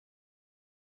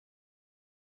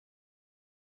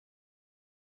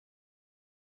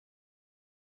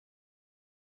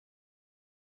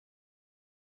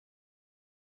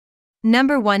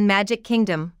Number 1. Magic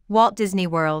Kingdom, Walt Disney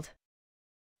World.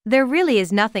 There really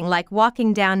is nothing like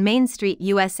walking down Main Street,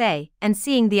 USA, and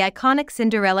seeing the iconic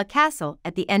Cinderella Castle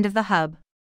at the end of the hub.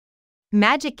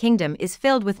 Magic Kingdom is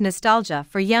filled with nostalgia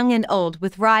for young and old,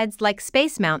 with rides like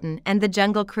Space Mountain and the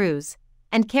Jungle Cruise,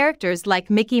 and characters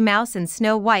like Mickey Mouse and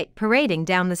Snow White parading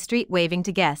down the street waving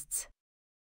to guests.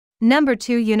 Number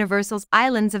 2. Universal's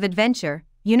Islands of Adventure,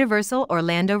 Universal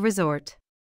Orlando Resort.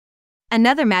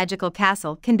 Another magical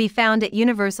castle can be found at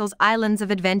Universal's Islands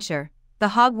of Adventure,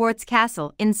 the Hogwarts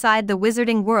Castle inside the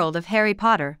wizarding world of Harry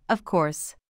Potter, of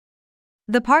course.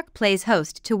 The park plays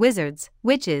host to wizards,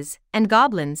 witches, and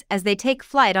goblins as they take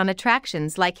flight on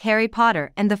attractions like Harry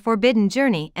Potter and the Forbidden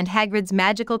Journey and Hagrid's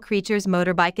Magical Creatures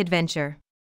Motorbike Adventure.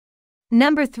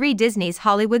 Number 3. Disney's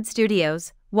Hollywood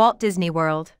Studios, Walt Disney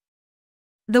World.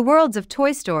 The worlds of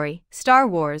Toy Story, Star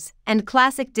Wars, and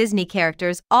classic Disney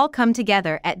characters all come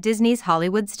together at Disney's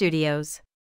Hollywood Studios.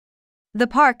 The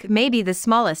park may be the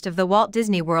smallest of the Walt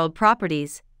Disney World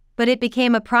properties, but it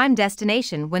became a prime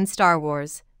destination when Star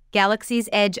Wars: Galaxy's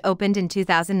Edge opened in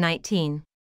 2019.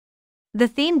 The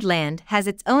themed land has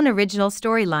its own original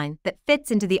storyline that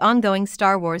fits into the ongoing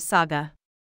Star Wars saga.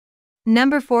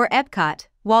 Number 4. Epcot,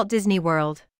 Walt Disney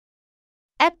World.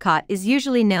 Epcot is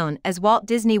usually known as Walt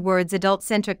Disney World's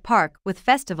adult-centric park, with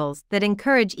festivals that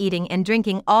encourage eating and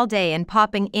drinking all day and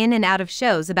popping in and out of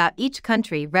shows about each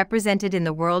country represented in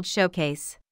the World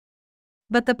Showcase.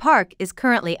 But the park is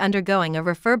currently undergoing a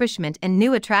refurbishment and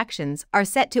new attractions are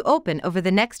set to open over the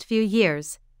next few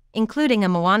years, including a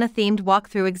Moana-themed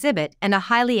walkthrough exhibit and a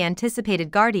highly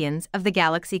anticipated Guardians of the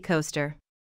Galaxy coaster.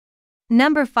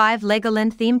 Number 5.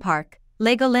 Legoland Theme Park,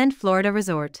 Legoland Florida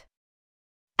Resort.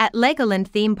 At Legoland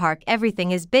Theme Park, everything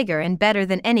is bigger and better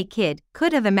than any kid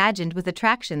could have imagined, with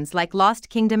attractions like Lost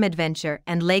Kingdom Adventure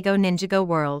and Lego Ninjago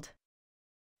World.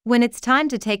 When it's time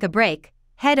to take a break,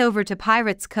 head over to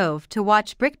Pirates Cove to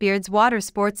watch Brickbeard's water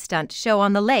sports stunt show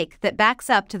on the lake that backs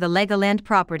up to the Legoland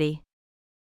property.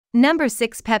 Number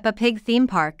 6. Peppa Pig Theme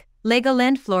Park,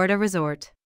 Legoland Florida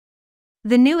Resort.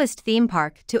 The newest theme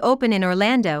park to open in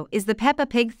Orlando is the Peppa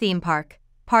Pig Theme Park,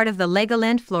 part of the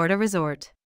Legoland Florida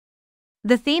Resort.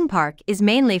 The theme park is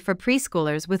mainly for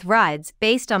preschoolers, with rides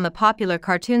based on the popular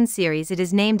cartoon series it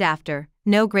is named after.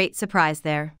 No great surprise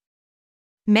there.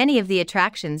 Many of the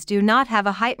attractions do not have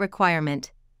a height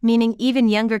requirement, meaning even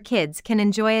younger kids can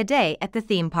enjoy a day at the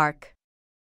theme park.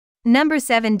 Number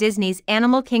 7. Disney's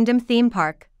Animal Kingdom Theme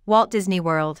Park, Walt Disney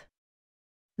World.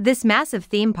 This massive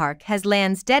theme park has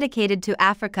lands dedicated to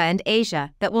Africa and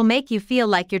Asia that will make you feel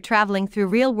like you're traveling through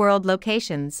real-world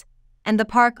locations, and the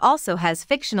park also has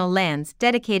fictional lands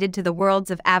dedicated to the worlds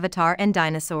of Avatar and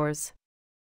dinosaurs.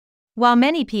 While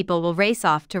many people will race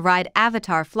off to ride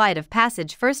Avatar Flight of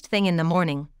Passage first thing in the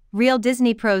morning, real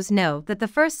Disney pros know that the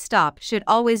first stop should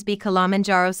always be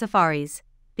Kilimanjaro Safaris,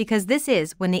 because this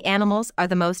is when the animals are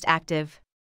the most active.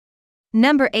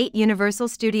 Number 8. Universal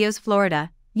Studios Florida,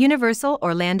 Universal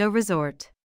Orlando Resort.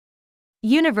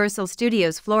 Universal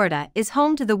Studios Florida is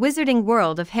home to the wizarding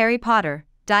world of Harry Potter,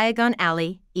 Diagon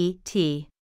Alley, E.T.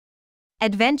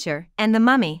 Adventure, and The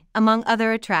Mummy, among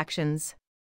other attractions.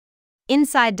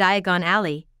 Inside Diagon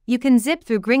Alley, you can zip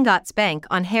through Gringotts Bank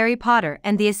on Harry Potter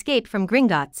and the Escape from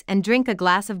Gringotts and drink a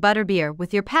glass of butterbeer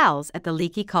with your pals at the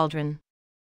Leaky Cauldron.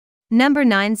 Number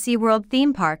 9. SeaWorld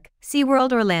Theme Park,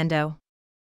 SeaWorld Orlando.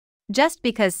 Just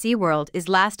because SeaWorld is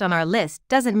last on our list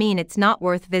doesn't mean it's not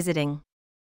worth visiting.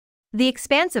 The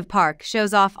expansive park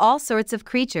shows off all sorts of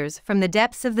creatures from the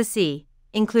depths of the sea,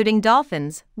 including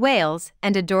dolphins, whales,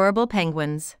 and adorable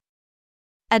penguins.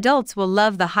 Adults will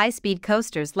love the high-speed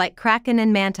coasters like Kraken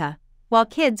and Manta, while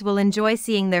kids will enjoy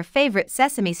seeing their favorite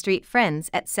Sesame Street friends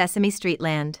at Sesame Street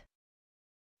Land.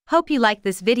 Hope you liked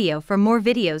this video. For more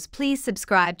videos, please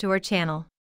subscribe to our channel.